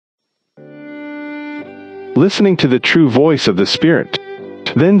listening to the true voice of the Spirit.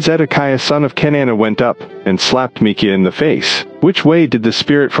 Then Zedekiah son of Kenaanah went up, and slapped Micaiah in the face. "Which way did the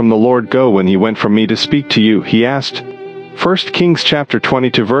Spirit from the Lord go when he went from me to speak to you?" he asked. 1 Kings chapter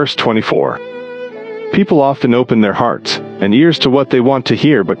 22 verse 24. People often open their hearts and ears to what they want to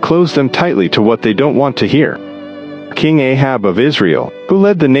hear but close them tightly to what they don't want to hear. King Ahab of Israel, who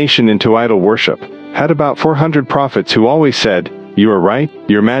led the nation into idol worship, had about 400 prophets who always said, "You are right,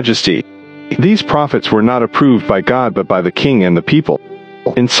 your majesty." These prophets were not approved by God but by the king and the people.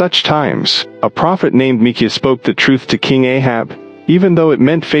 In such times, a prophet named Micaiah spoke the truth to King Ahab, even though it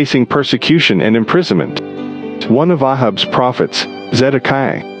meant facing persecution and imprisonment. One of Ahab's prophets,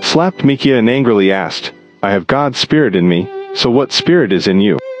 Zedekiah, slapped Micaiah and angrily asked, "I have God's Spirit in me, so what spirit is in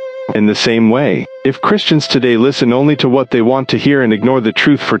you?" In the same way, if Christians today listen only to what they want to hear and ignore the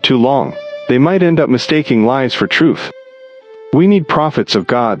truth for too long, they might end up mistaking lies for truth. We need prophets of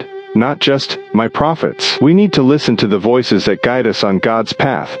God, not just my prophets. We need to listen to the voices that guide us on God's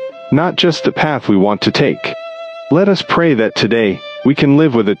path, not just the path we want to take. Let us pray that today, we can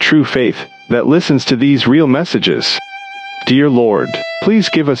live with a true faith that listens to these real messages. Dear Lord, please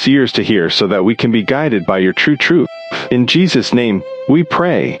give us ears to hear so that we can be guided by your true truth. In Jesus' name, we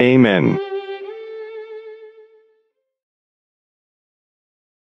pray. Amen.